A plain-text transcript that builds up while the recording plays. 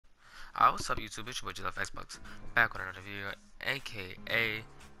What's up YouTube, it's your boy Love Xbox, back with another video, aka,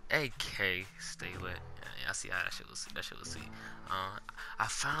 Stay Lit. Yeah, I see how that shit was see. I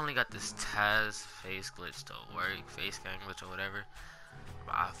finally got this Taz face glitch to work, face scan glitch or whatever.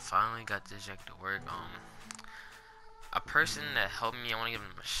 But I finally got this jack to work. A person that helped me, I wanna give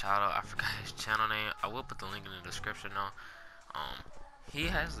him a shout out, I forgot his channel name, I will put the link in the description though. He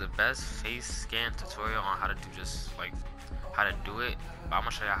has the best face scan tutorial on how to do just like how to do it, but I'm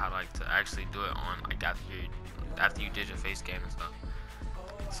gonna show you how like to actually do it on like after you did your face scan and stuff.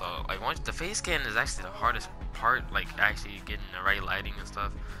 So like once the face scan is actually the hardest part, like actually getting the right lighting and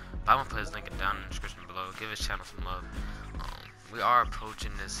stuff. But I'm gonna put his link down in the description below. Give his channel some love. We are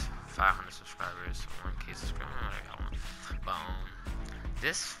approaching this 500 subscribers, 1K subscribers. But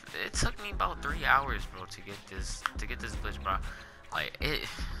this it took me about 3 hours, bro, to get this glitch, bro. Like it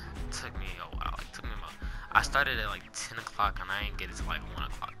took me a while. It took me about. I started at like 10 o'clock and I didn't get it till like 1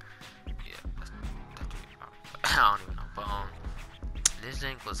 o'clock. Yeah, that's I don't even know. But this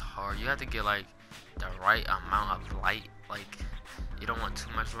thing was hard. You have to get like the right amount of light. Like you don't want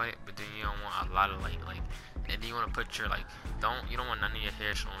too much light, but then you don't want a lot of light. Like, and then you want to put your like you don't want none of your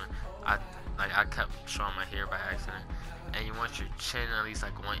hair showing. I kept showing my hair by accident. And you want your chin at least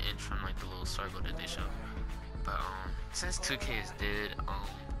like 1 inch from like the little circle that they show. But since 2K is dead,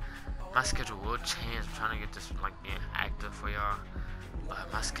 my schedule will change. I'm trying to get this like being active for y'all,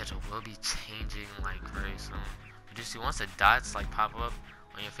 but my schedule will be changing like very soon. But you see, once the dots like pop up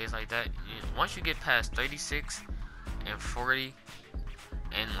on your face like that, once you get past 36 and 40,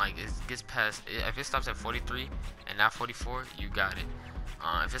 and like it gets past, if it stops at 43 and not 44, you got it.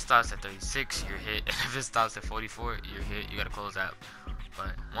 If it stops at 36, you're hit. If it stops at 44, you're hit. You gotta close out.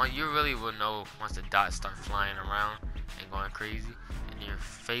 But you really will know once the dots start flying around and going crazy, and your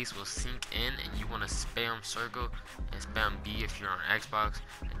face will sink in, and you want to spam circle and spam B if you're on Xbox,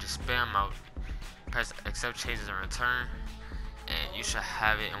 and just spam out. Press accept changes and return, and you should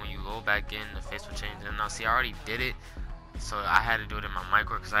have it. And when you go back in, the face will change. And now, see, I already did it, so I had to do it in my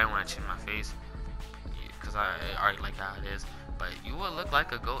micro because I didn't want to change my face because I already like how it is. But you will look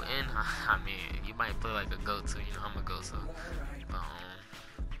like a goat in. I mean, you might play like a goat too. You know, I'm a goat, so. But,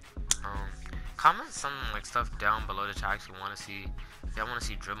 comment some like stuff down below that y'all actually want to see. If y'all want to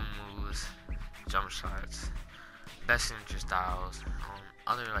see dribble moves, jump shots, best signature styles,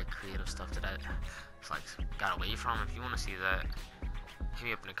 other like creative stuff that I like got away from. If you want to see that, hit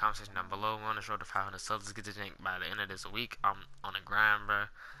me up in the comment section down below. We're on the road to 500 subs. Let's get this thing by the end of this week. I'm on the grind, bro.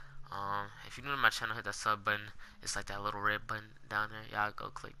 If you're new to my channel, hit that sub button. It's like that little red button down there. Y'all go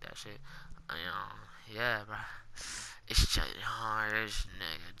click that shit. Yeah, bro. It's Jay. There's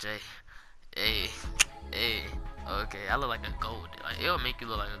nigga Jay. Hey. Okay, I look like a goat. Like it'll make you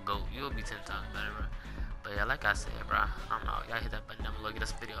look like a goat. You'll be 10 times better, bro. But yeah, like I said, bro, I'm out. Y'all hit that button down below. Get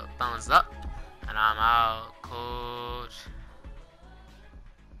this video a thumbs up, and I'm out. Cool.